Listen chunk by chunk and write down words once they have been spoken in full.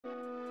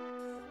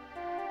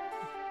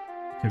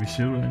Heavy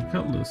shield and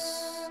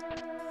cutlass.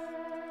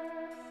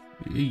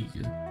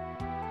 Yeah.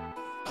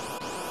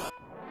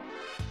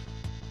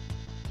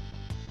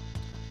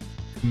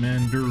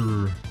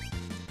 Commander.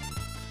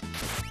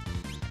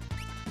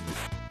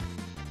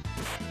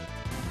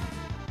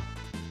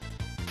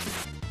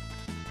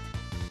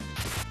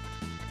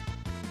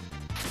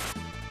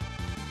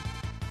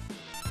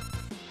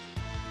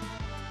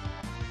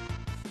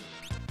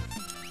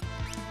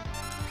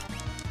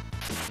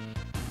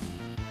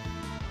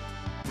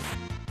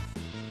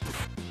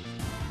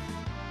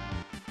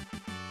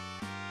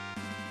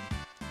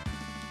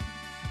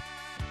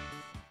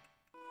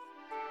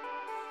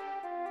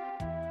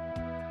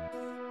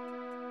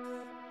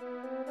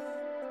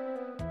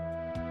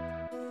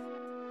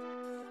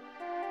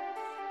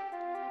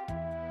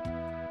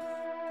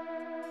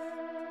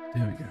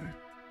 There we go.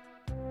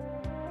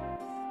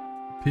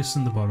 Piss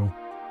in the bottle.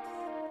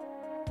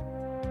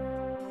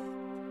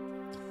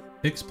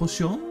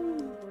 Explosion.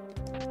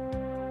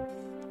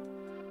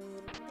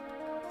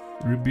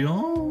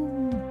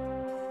 Ribion.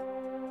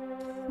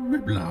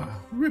 Ribla.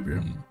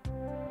 Ribbon.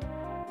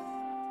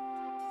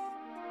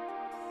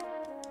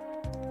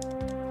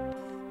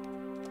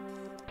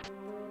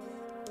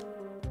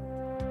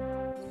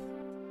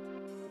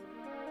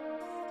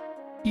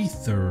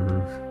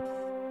 Ether.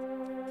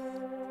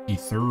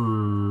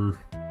 Ether.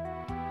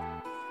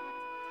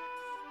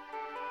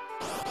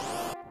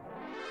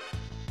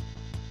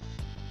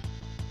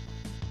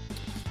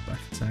 Back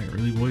attack,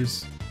 really,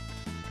 boys?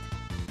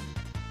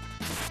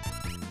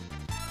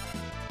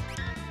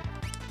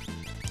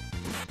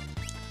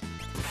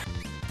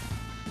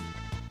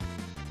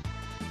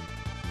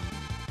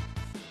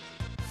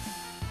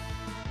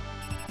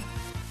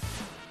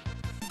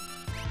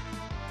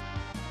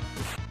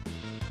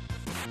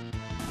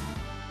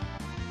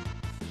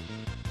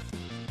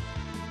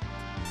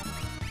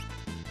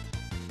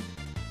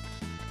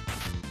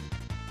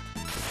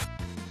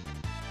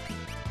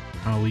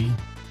 Owie.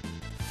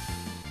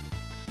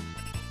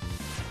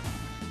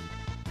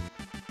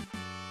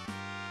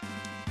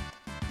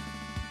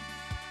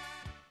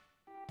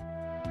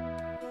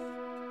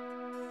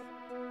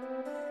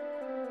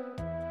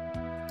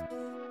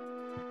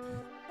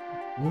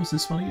 What was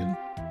this one again?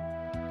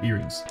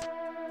 Earrings.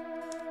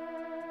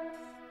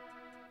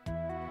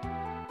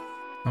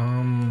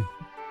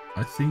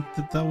 I think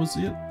that was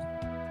it.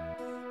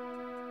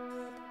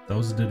 That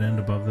was a dead end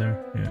above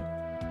there, yeah.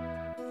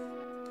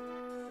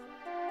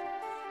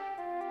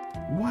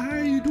 Why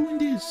are you doing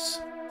this?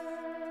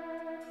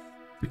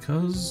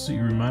 Because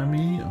you remind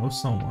me of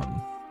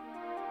someone.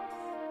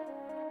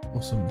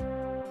 Awesome.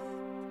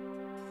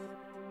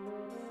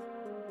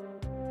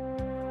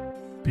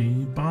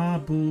 Beep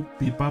ba boop,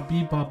 beep ba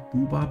beep ba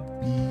boo ba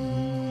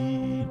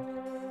beep.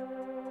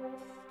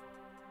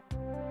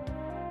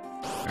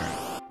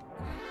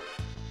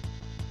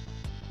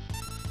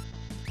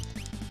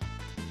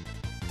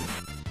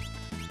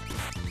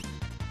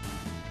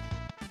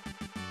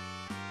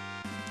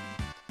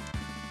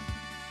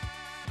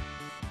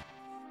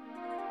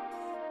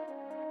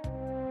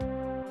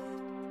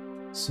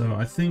 So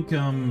I think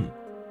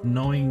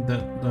knowing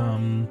that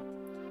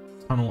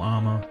tunnel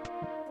armor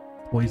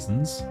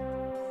poisons,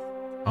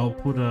 I'll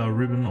put a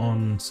ribbon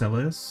on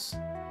Celes.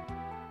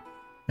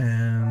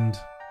 And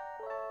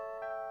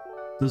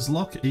does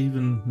Locke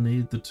even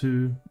need the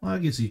two? Well, I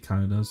guess he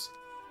kind of does.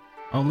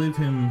 I'll leave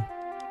him.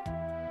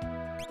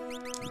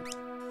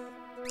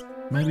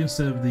 Maybe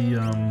instead of the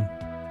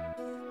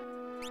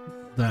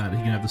that, he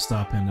can have the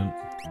star pendant.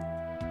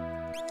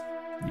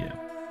 Yeah.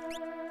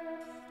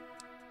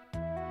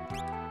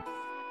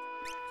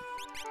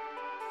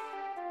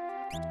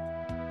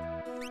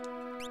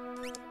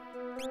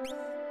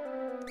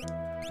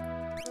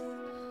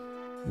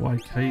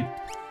 White cape.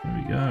 There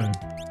we go.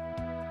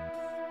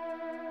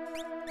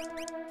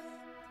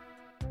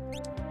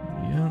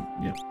 Yeah,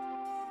 yep.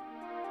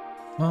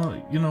 Oh,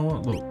 you know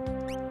what? Look.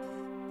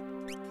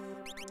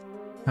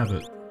 Have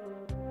it.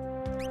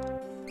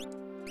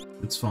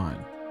 It's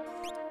fine.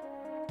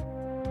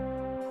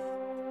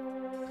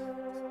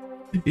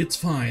 It's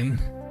fine.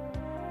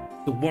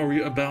 Don't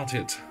worry about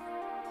it.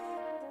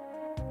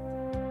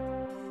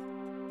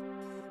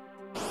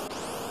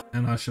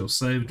 And I shall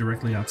save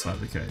directly outside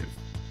the cave.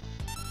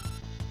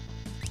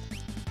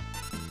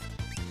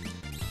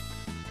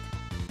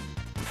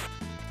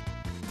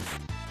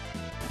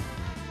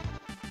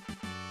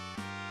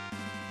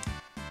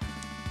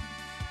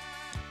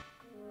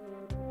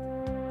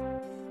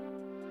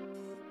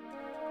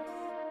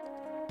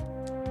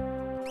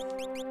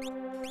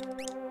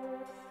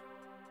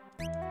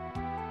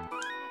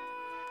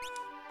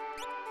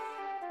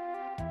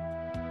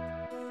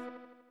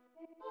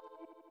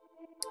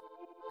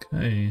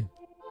 Okay.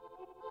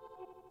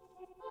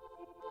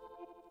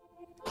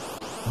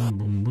 Boom,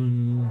 boom,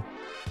 boom.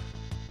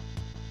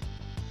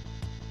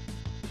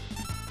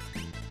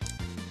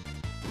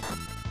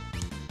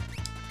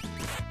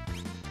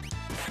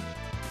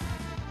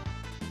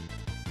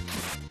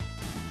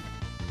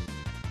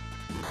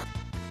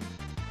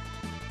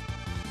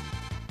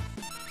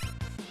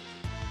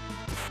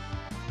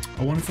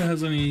 I wonder if it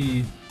has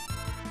any...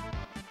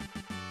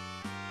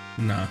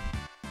 Nah.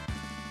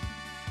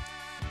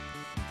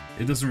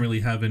 It doesn't really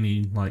have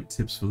any, like,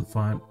 tips for the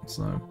fight,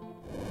 so...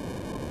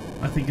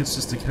 I think it's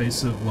just a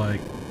case of,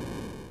 like...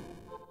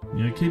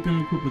 You know, keep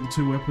him equipped with the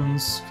 2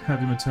 weapons, have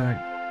him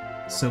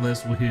attack,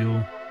 Celeste will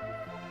heal.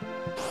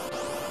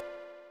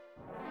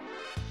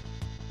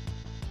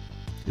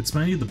 It's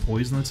mainly the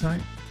poison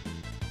attack,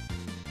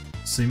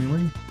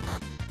 seemingly.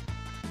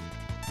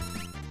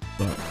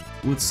 But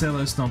with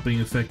Celeste not being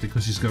affected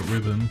because she's got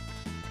ribbon,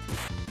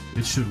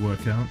 it should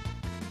work out.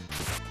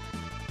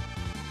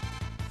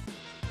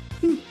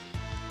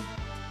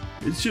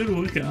 It should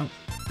work out.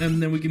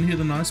 And then we can hear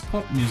the nice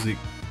pop music.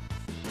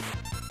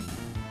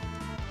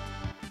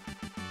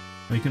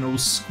 We can all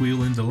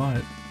squeal in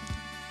delight.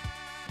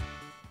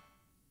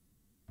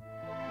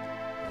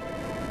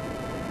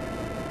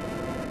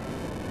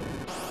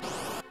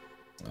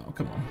 Oh,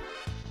 come on.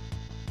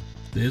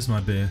 There's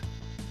my bear.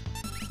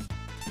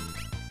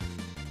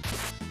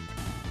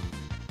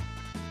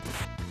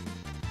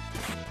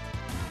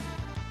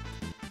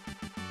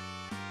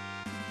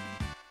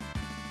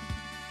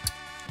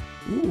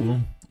 Ooh,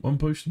 1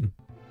 potion.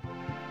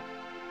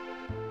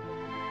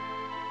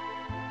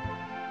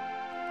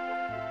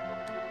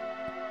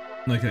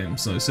 Okay,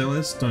 so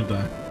Celeste, don't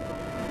die.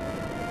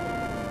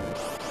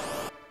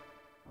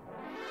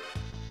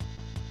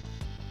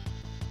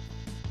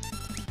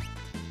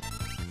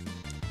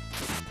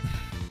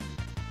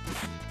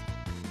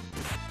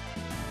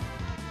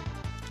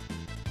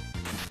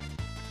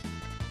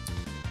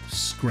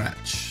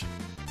 Scratch.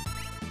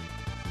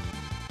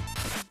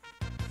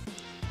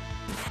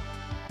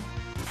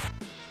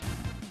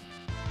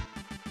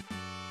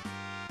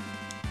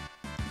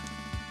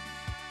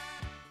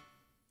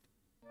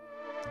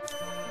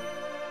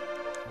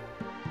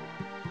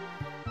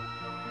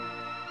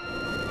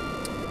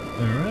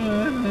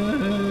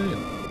 Alright,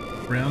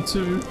 round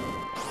 2.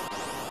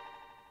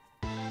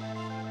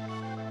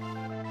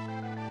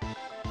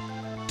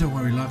 Don't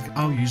worry, luck,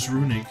 I'll use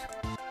Runic.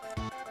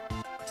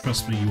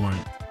 Trust me, you won't.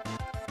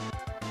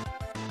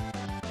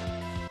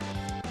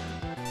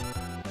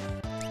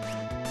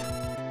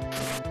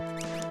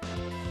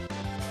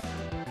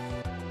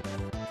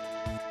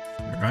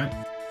 Alright.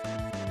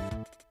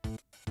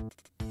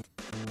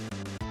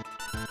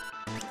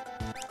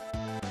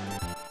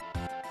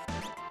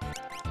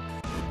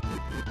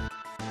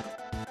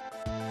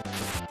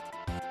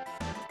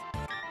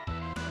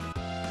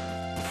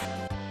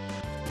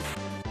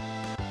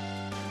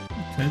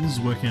 Okay, this is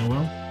working out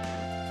well.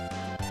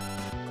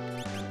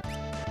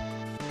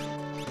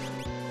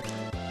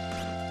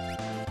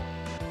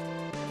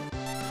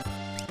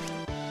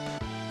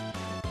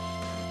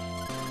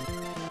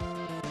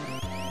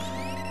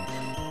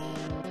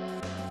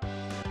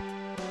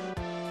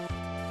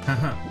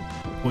 Haha,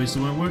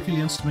 poison won't work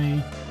against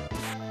me.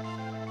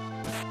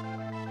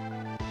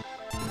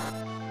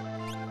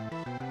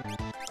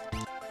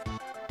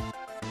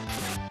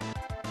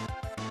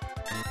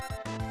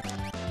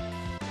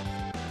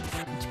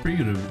 Pretty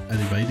good at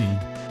evading.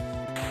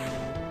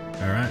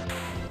 Alright.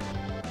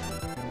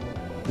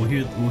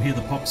 We'll hear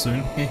the pop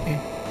soon.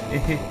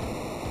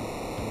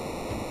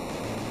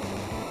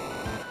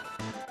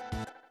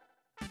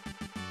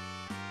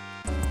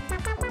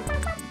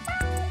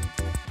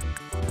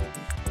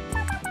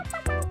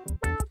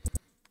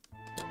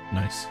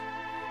 Nice.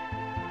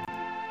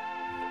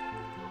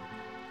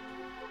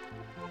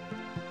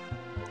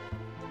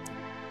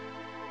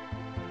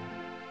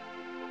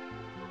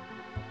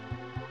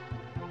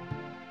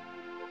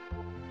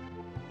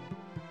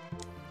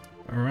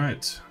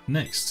 Alright,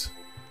 next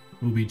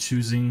we'll be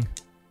choosing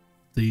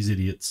these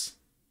idiots.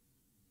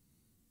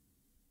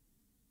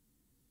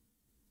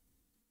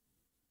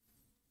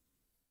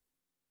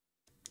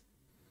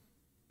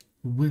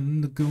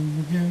 When the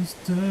going gets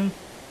tough,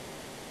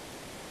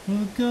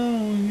 the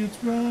going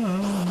gets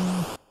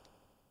rough.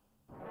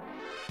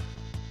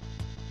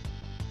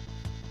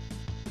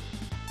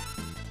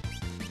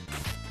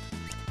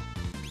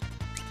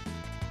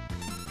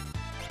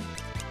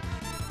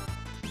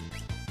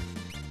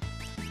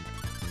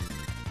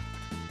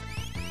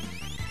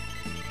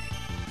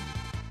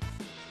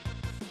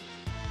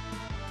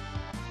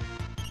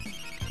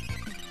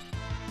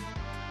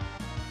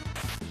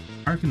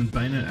 I reckon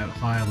Bayonet at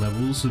higher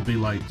levels would be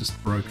like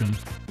just broken,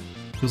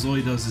 because all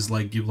he does is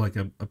like give like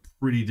a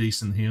pretty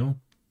decent heal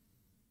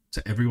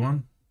to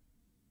everyone.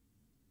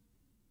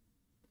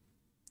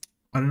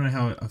 I don't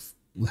know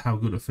how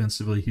good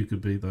offensively he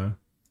could be though.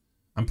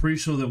 I'm pretty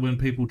sure that when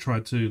people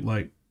tried to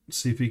like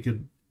see if he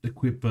could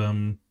equip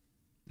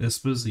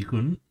Espers, he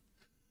couldn't.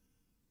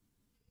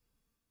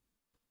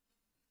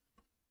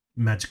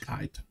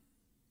 Magicite.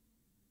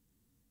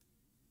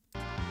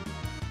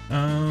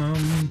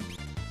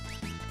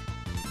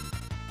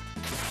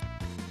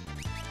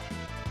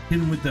 Hit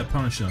him with that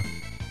Punisher.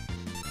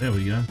 There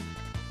we go.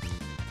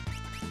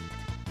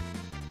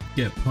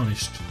 Get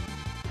punished.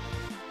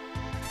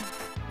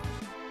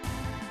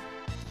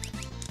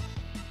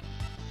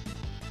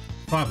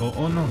 Fireball.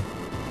 Oh no.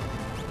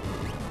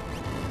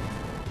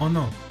 Oh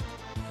no.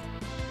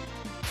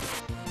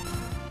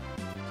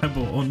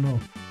 Fireball, oh no.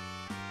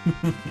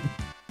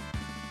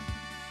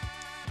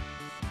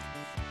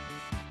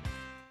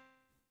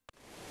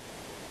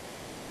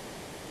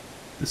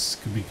 This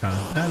could be kind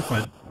of bad if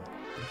I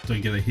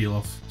don't get a heal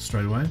off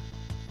straight away.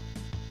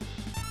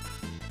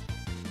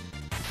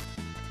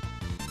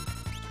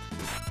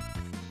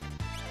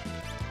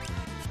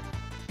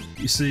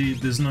 You see,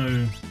 there's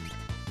no...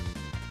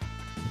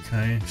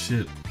 Okay,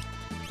 shit.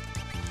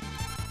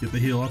 Get the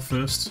heal off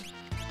first.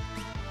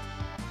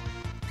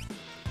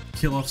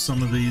 Kill off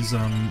some of these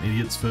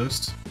idiots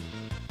first.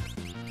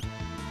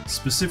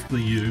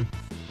 Specifically you.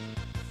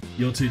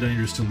 You're too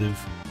dangerous to live.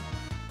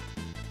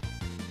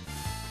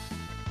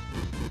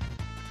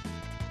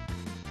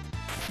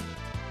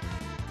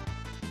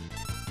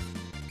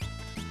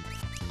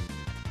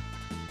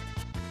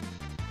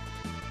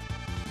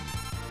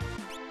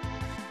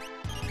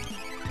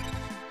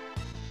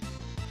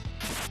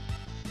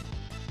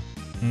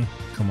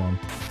 Come on.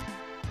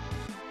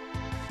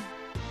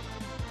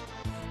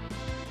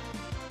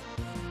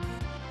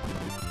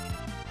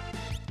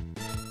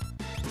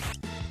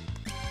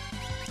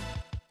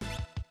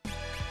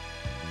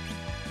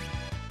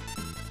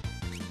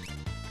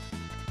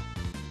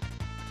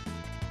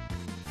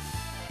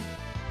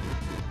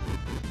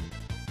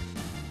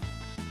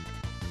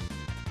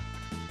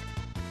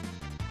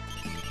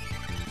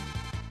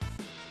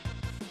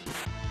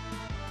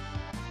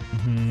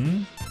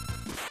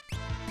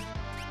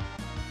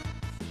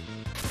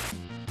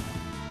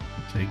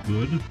 Okay,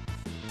 good.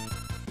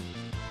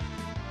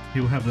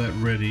 He'll have that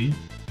ready.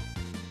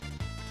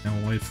 And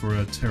we'll wait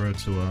for Terra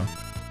to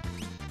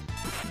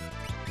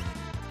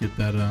get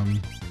that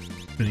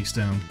Phoenix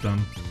down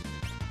done.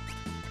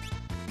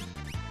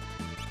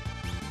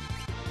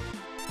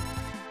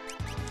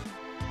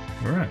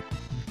 Alright.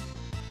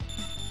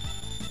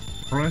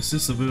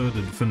 Crisis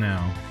averted for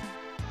now.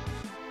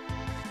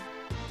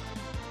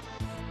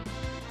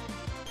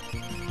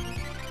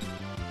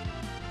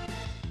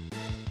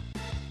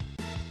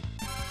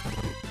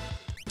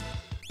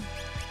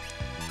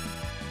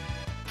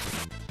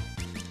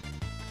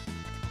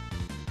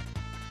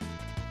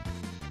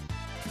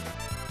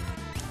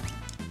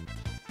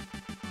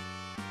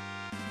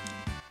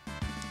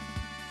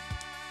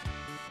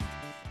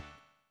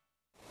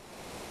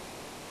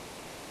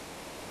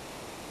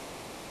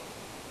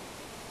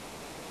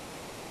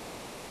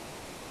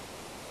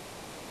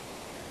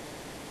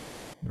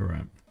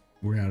 Alright,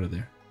 we're out of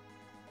there.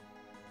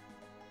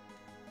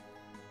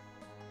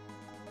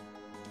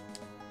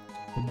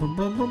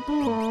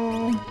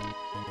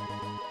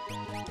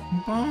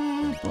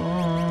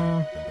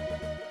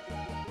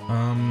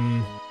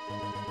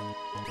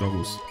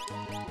 Goggles.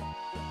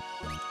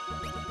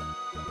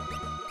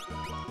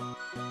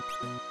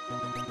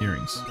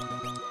 Earrings.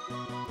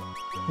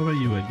 What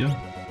about you, Edgar?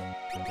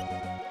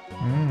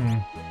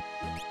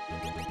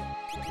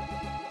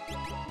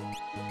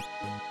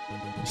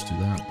 Let's do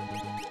that.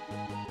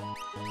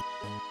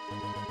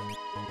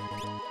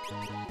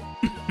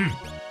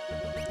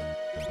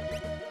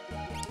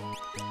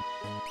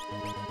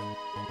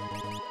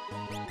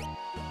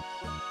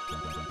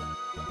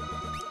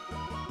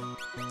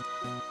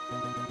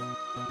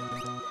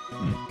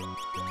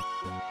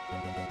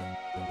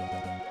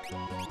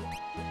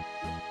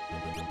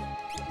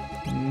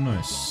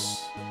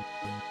 Nice.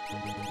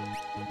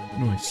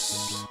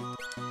 Nice.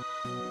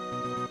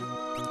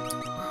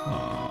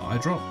 I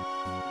drop.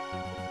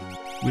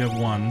 We have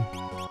one.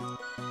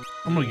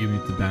 I'm not giving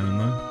it to Bannon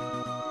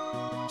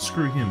though.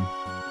 Screw him.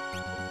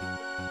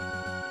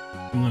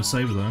 I'm gonna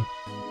save though.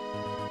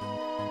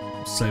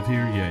 Save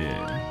here?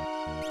 Yeah.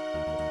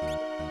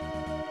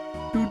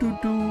 Do do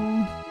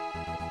do.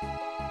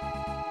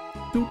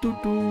 Do do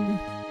do.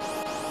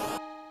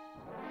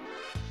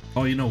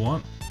 Oh, you know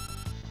what?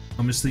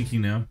 I'm just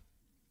thinking now.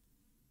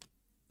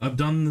 I've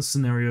done the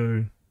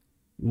scenario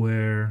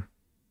where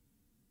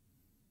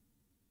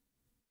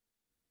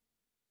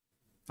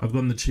I've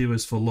gotten the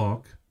Chivos for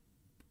lock,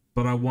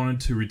 but I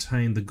wanted to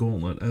retain the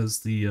gauntlet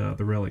as the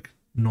relic,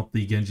 not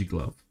the Genji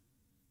glove.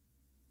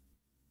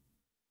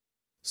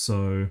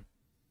 So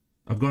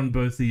I've gotten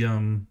both the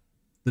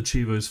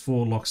Chivos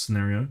for lock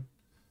scenario.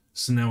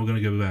 So now we're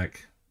gonna go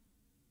back.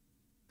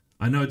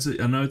 I know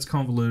it's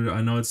convoluted.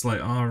 I know it's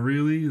like, oh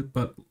really?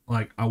 But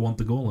like, I want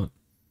the gauntlet.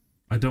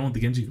 I don't want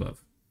the Genji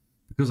glove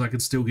because I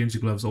could steal Genji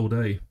gloves all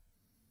day.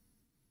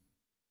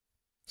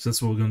 So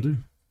that's what we're gonna do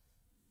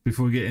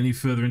before we get any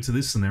further into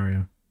this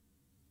scenario.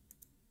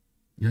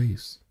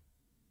 Yes.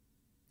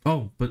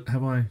 Oh, but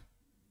have I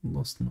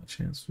lost my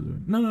chance for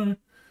doing? No.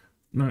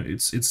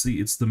 It's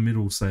the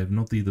middle save,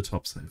 not the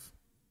top save.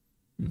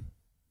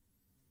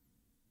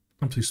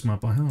 I'm too smart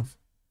by half.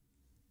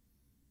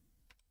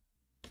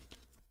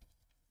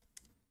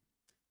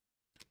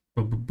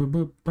 Oh,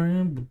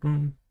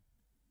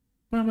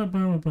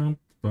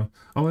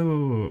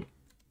 wait.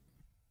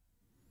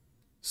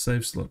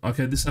 Save slot.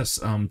 Okay, this has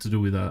to do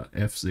with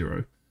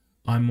F0.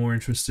 I'm more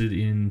interested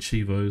in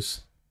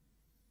Chivos.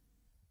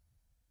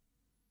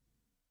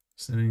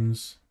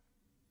 Settings.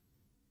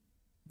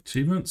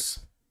 Achievements.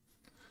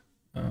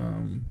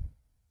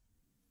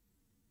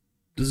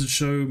 Does it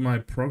show my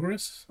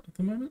progress at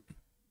the moment?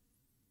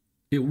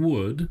 It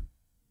would.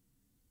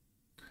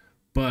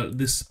 But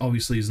this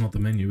obviously is not the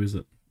menu, is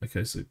it?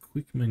 Okay, so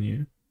quick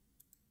menu.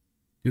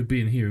 It would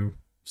be in here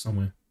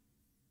somewhere.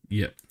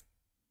 Yep.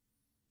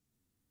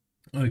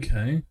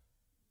 Okay.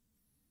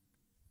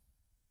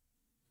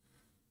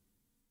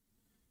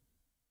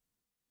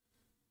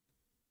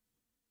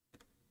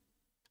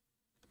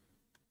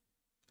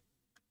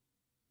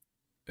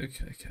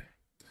 Okay.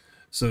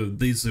 So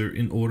these are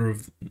in order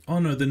of... Oh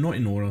no, they're not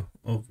in order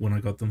of when I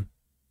got them.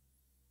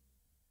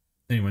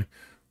 Anyway.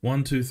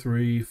 1, 2,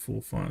 3, 4,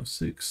 5,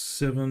 6,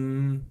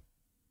 7,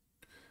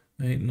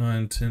 8,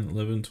 9, 10,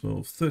 11,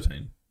 12,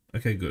 13.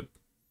 Okay, good.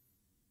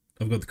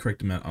 I've got the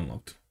correct amount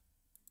unlocked.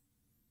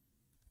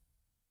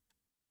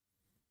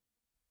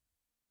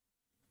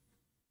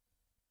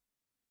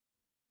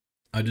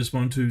 I just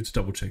wanted to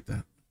double check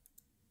that.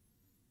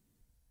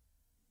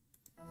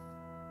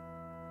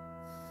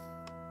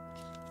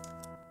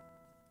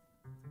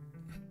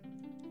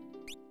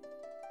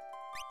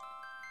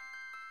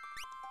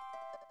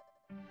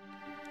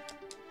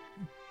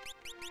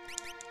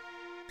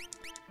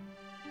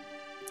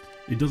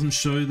 It doesn't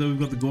show that we've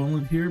got the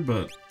gauntlet here,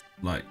 but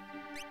like,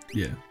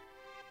 yeah.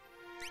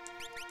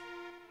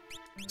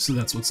 So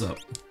that's what's up.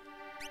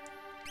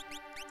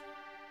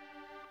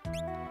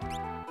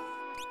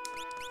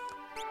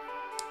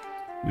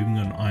 We even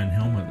got an iron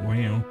helmet,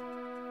 wow.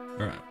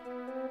 Alright.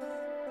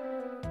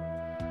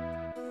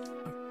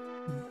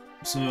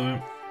 So,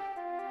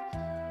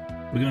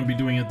 we're going to be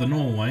doing it the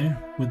normal way,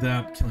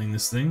 without killing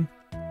this thing.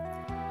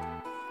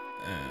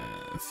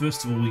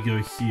 First of all, we go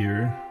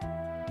here.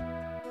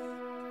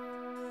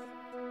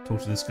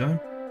 Talk to this guy.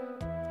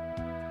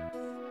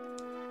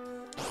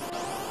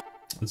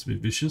 That's a bit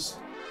vicious.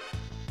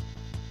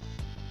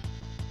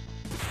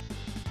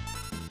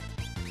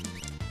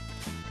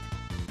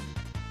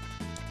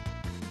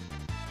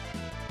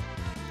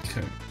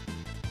 Okay.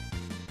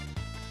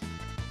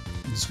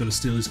 Just gotta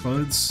steal his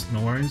clothes,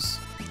 no worries.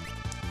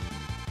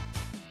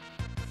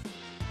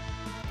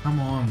 Come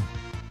on.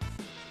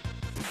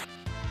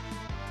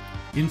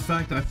 In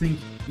fact, I think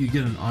you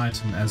get an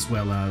item as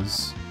well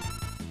as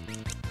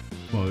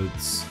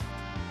clothes.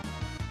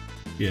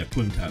 Yeah,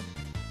 plume tap.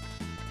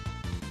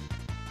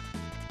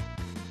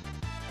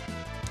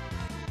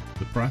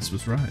 The price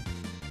was right.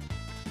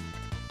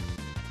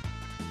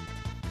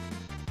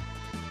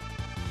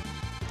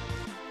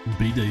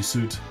 B-Day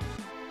suit.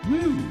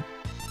 Woo!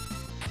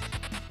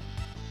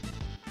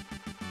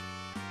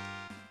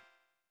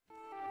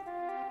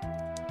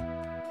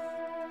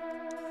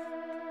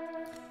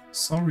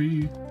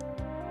 Sorry.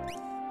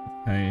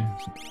 Okay.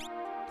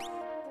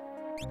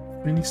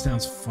 Phoenix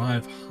Down's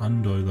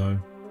 500 though.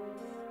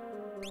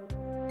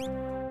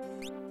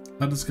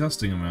 A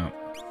disgusting amount.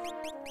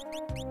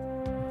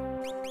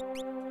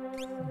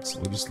 So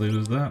we'll just leave it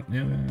as that.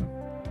 Yeah.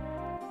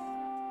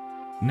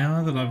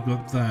 Now that I've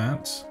got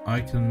that, I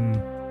can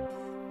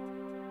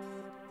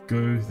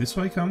go this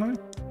way, can't I?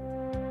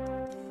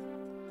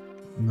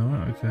 No,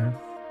 okay.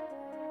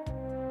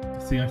 I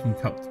think I can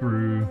cut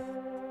through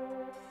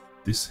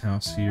this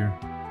house here.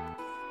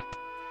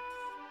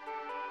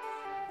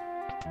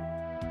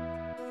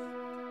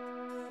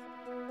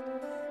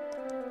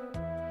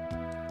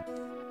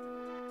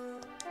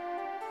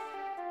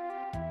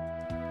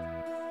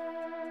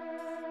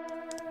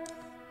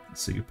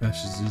 Secret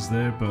Passage is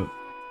there, but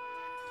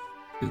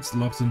it's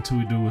locked until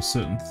we do a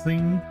certain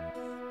thing.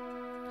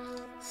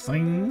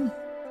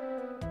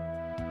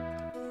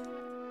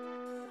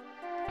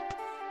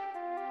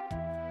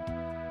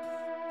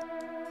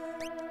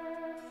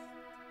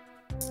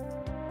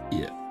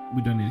 Yeah,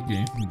 we don't need to get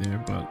anything there,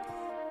 but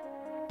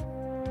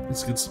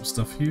let's get some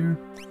stuff here.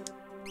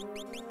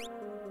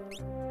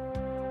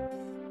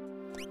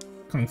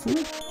 Kung Fu?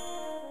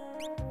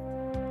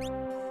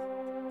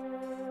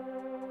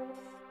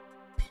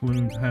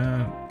 Plumed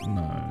hat?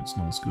 No, it's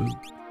not as good.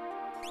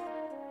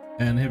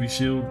 And heavy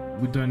shield,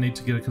 we don't need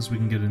to get it because we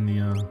can get in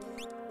the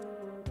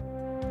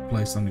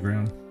place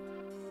underground.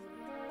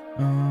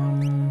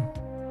 Done.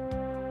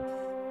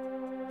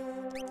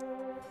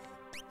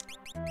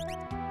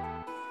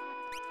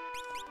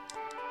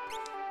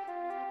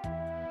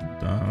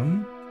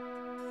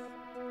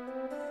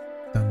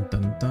 Dun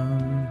dun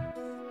dun.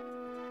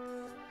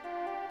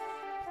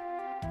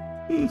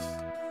 Oof.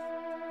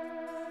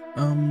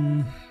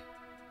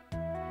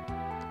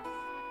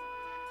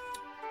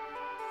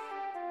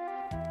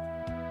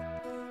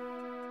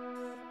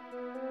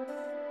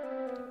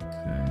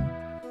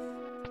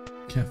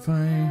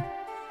 Cafe.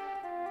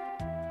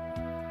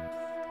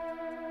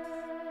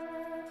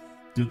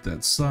 Get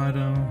that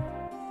cider.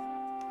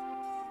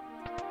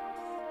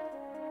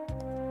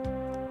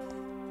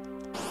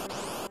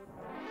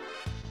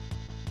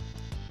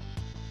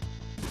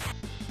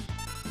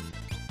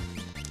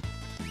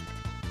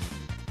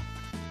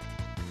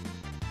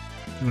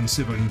 I'm gonna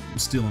see if I can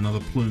steal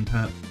another plumed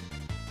hat.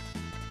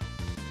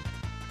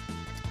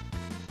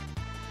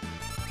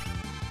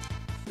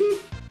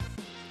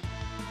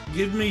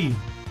 Give me!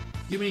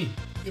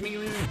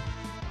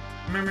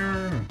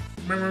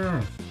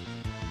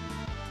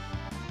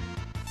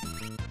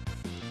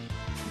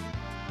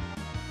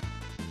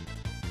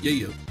 Yeah,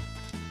 yeah.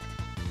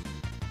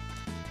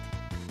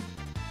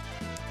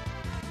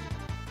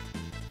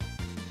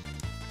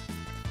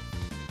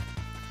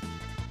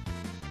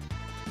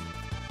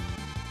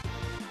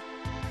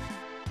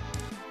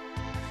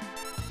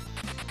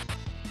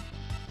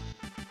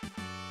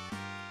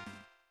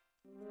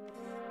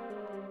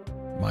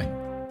 Mine.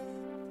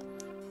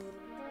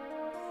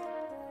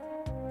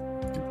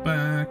 Get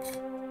back.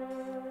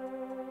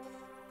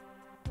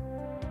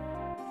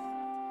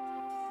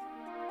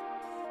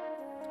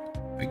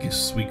 I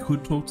guess we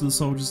could talk to the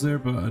soldiers there,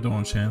 but I don't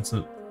want to chance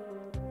it.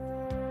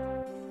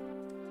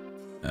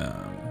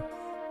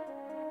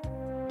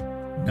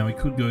 Now we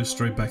could go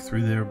straight back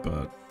through there, but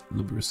a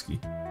little bit risky.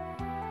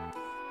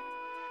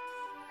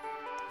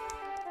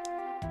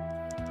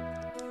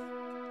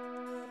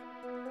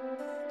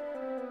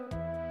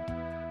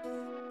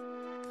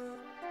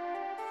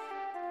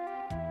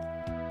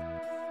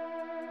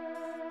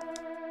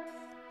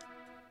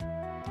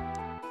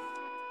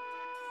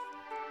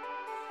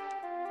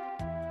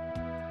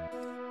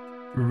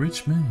 A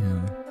rich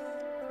man.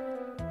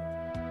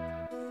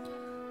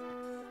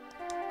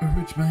 A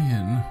rich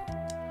man.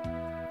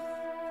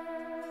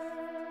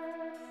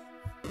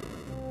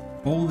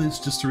 All this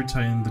just to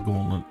retain the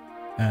gauntlet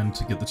and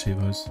to get the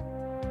Chivos.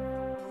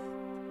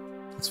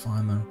 It's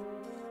fine though.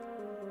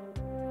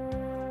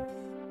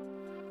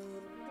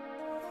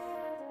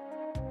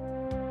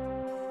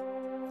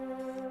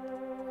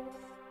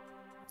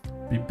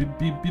 Beep beep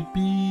beep beep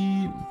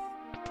beep.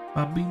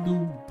 Bobby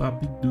doo,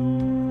 Bobby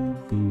doo,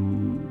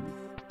 boo.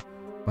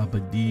 Baba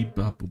dee,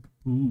 baba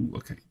boo.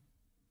 Okay.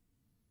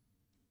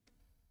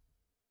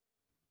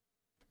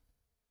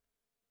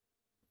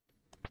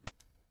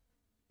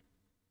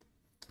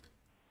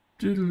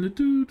 Doodle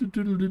doo,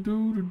 doodle doo,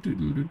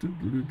 doodle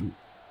doodle doo.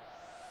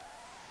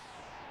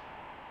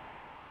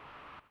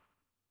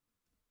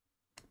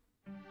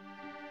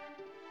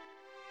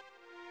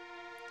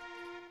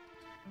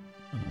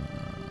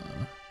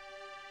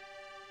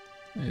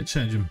 Yeah,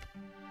 change him.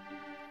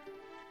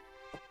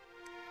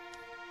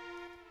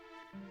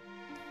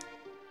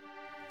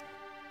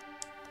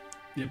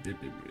 Yep.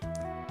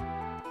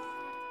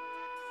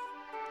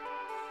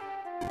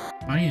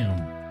 Bam.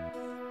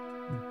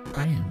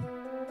 Bam.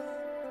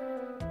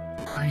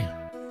 Bam.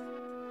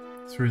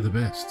 Through the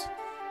best.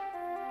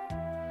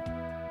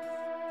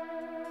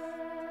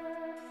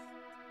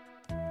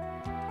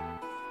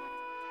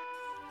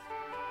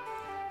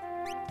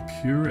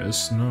 Pure as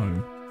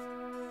snow.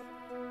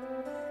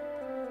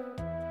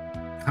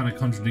 Kind of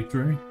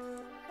contradictory.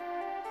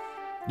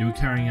 You were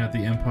carrying out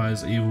the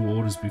Empire's evil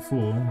orders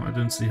before. I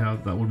don't see how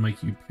that would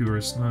make you pure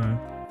as snow.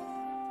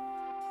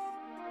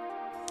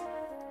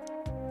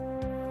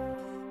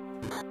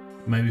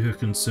 Maybe her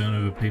concern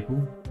over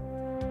people.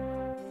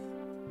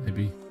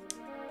 Maybe.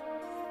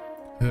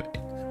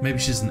 Maybe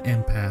she's an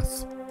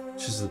empath.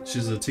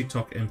 She's a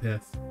TikTok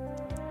empath.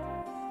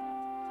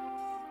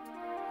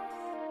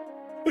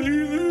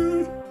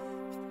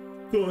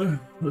 Go on,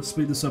 let's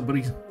speed this up,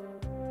 buddy.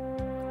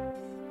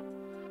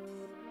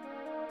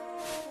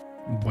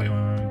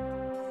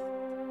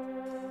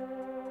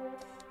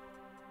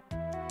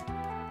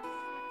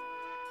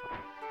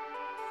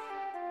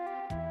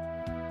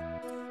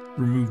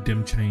 Remove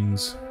them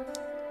chains.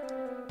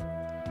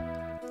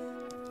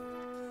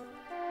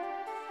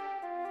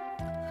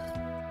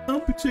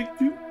 I'll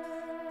protect you.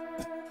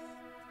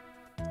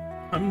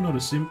 I'm not a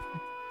simp.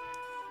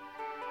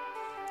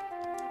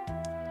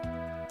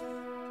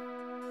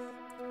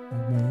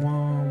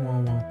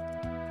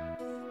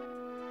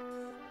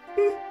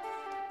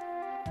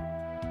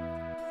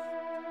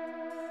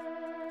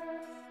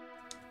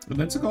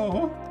 Let's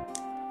go.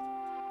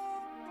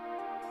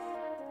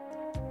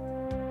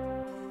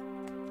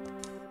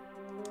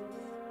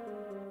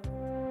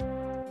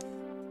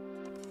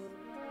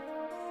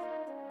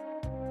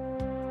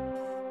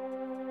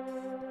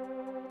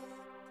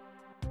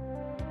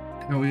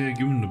 Oh yeah,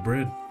 give him the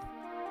bread.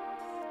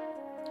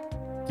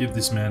 Give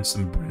this man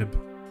some bread.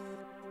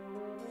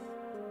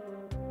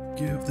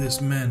 Give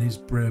this man his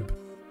bread.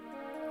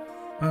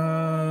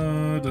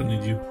 I don't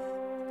need you.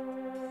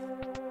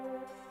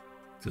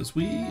 Because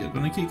we are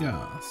gonna kick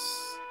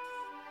ass.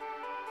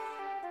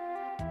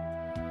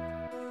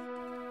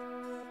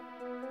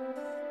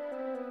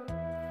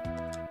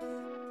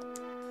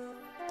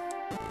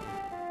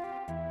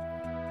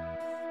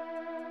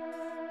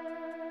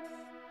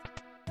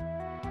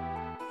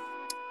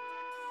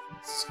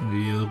 It's gonna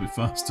be a little bit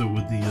faster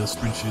with the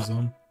sprint shoes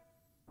on.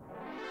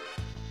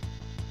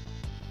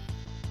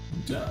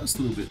 Just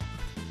a little bit.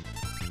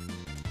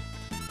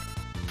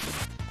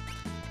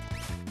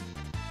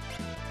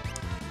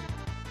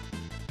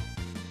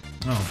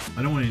 Oh,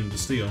 I don't want him to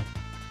steal.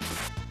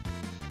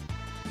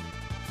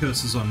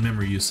 Curses on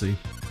memory, you see.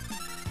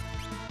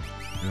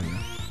 There we go.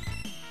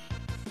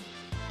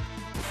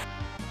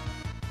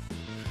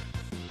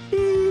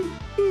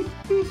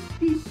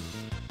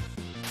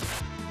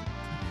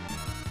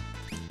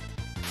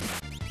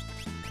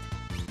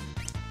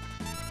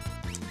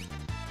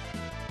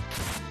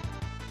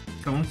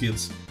 Come on,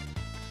 kids.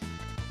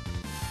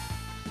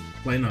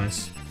 Play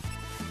nice.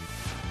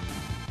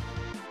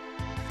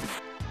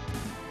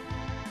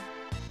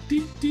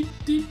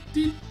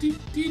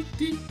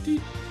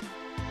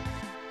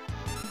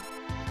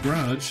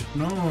 Grudge?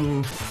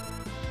 No!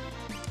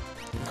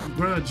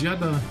 Grudge,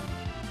 yada!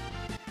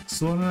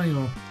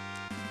 Sorayo!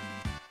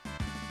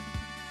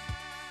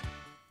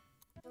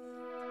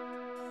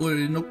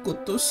 Ore no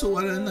koto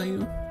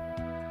sowaranayo.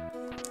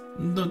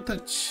 Don't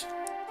touch.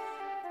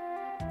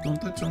 Don't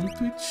touch on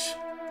Twitch.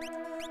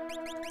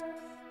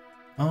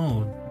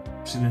 Oh,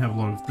 she didn't have a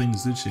lot of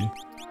things, did she?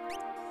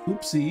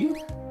 Oopsie.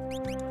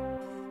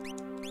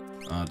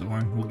 Don't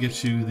worry, we'll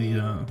get you the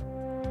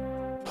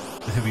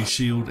heavy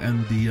shield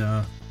and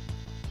the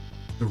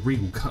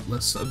regal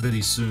cutlass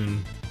very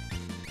soon.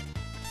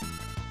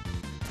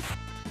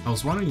 I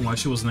was wondering why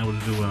she wasn't able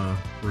to do a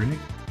runic.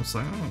 I was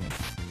like,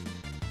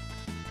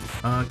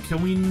 oh.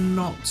 Can we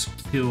not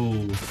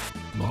kill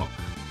Locke?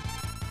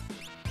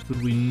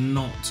 Could we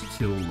not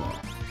kill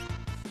Locke?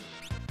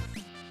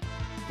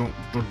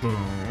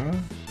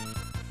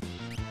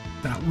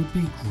 That would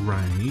be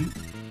great.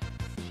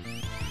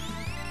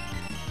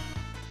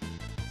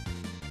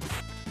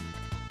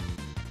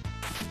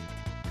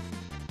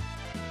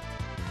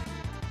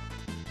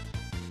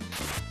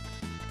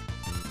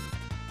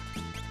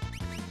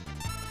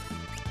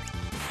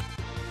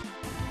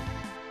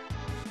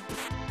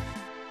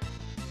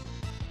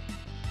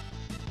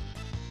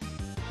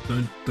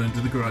 Don't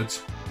do the grudge.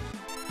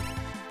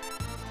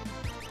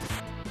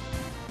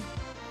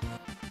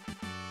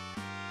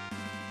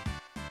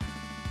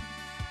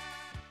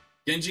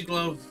 Genji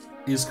glove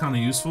is kind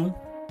of useful.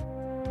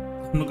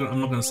 I'm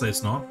not gonna say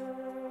it's not,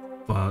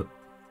 but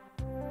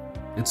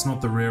it's not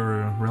the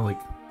rarer relic.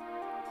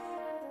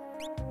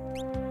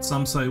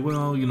 Some say,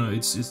 well, you know,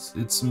 it's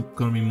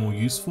gonna be more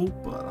useful,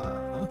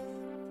 but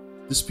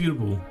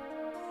disputable.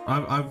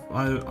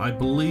 I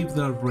believe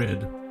that I've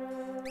read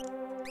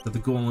that the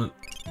gauntlet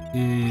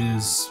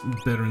is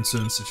better in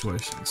certain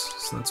situations,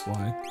 so that's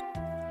why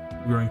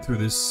we're going through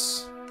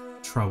this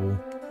trouble.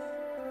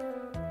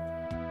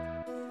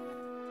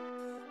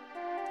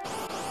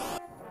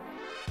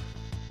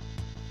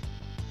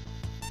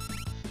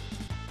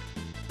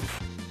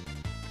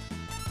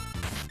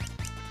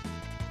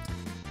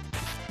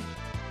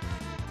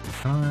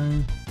 Can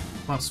I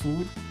fast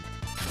forward?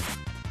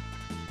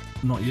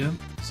 Not yet,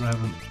 because I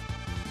haven't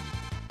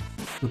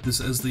put this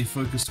as the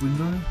focused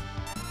window.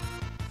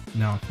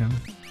 Now I can.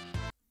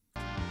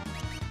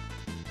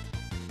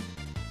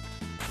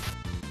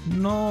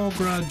 No,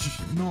 Grudge,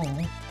 no.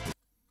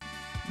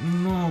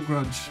 No,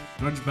 Grudge.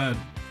 Grudge bad.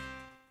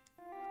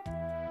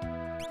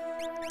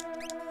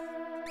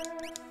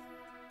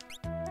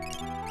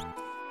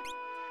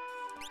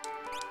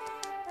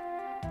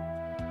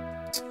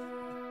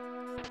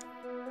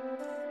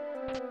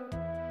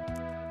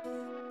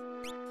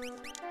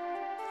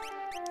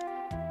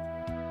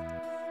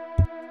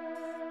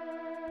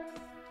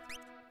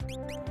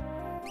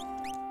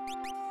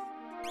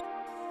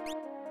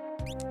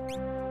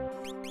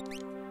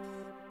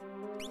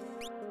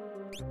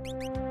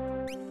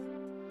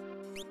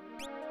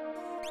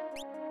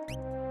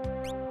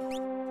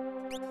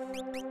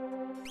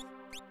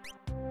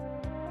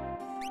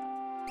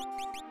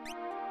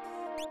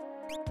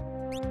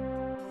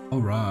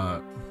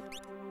 Alright.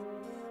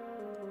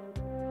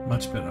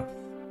 Much better.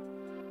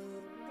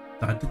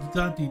 Da da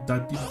da da da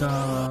da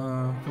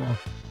da. Come on.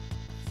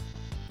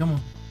 Come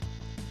on.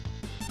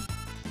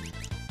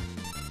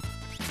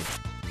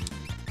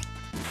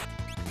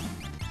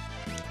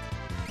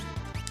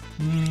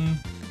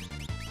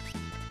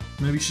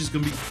 Maybe she's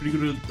gonna be pretty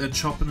good at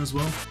chopping as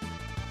well.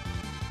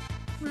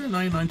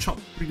 99 chop,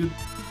 pretty good.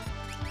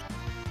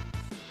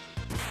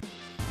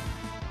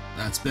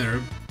 That's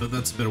better, but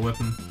that's a better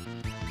weapon.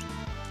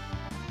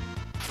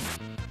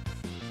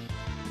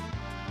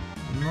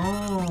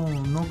 No,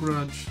 no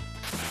grudge.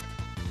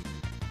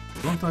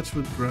 Don't touch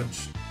with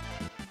grudge.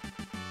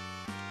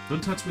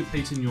 Don't touch with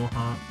hate in your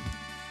heart.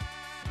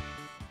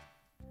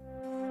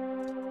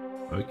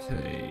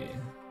 Okay.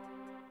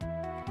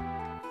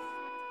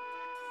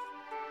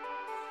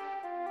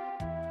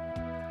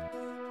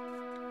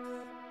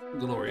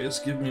 Glorious,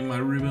 give me my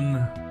ribbon.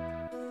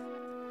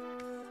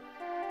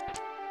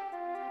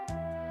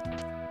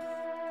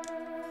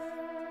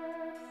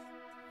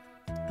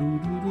 Do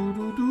do do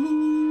do do.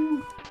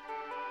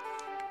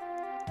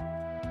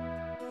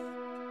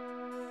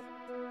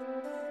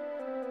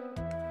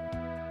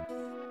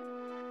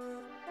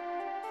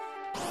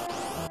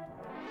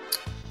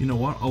 You know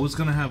what? I was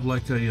gonna have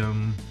like a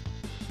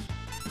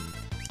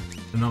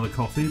another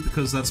coffee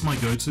because that's my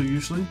go-to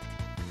usually.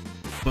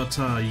 But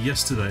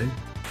yesterday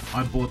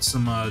I bought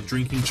some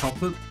drinking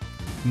chocolate,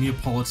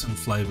 Neapolitan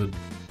flavored.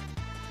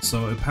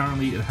 So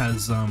apparently it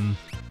has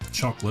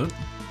chocolate,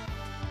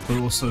 but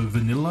also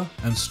vanilla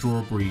and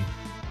strawberry,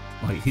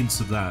 like hints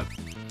of that.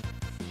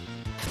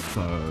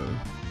 So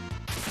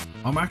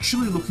I'm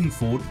actually looking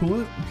forward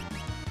to it.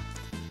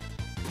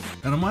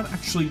 And I might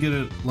actually get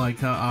it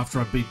like after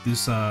I beat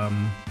this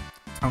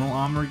tunnel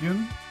armor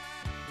again.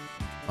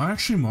 I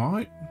actually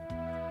might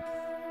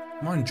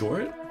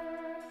enjoy it.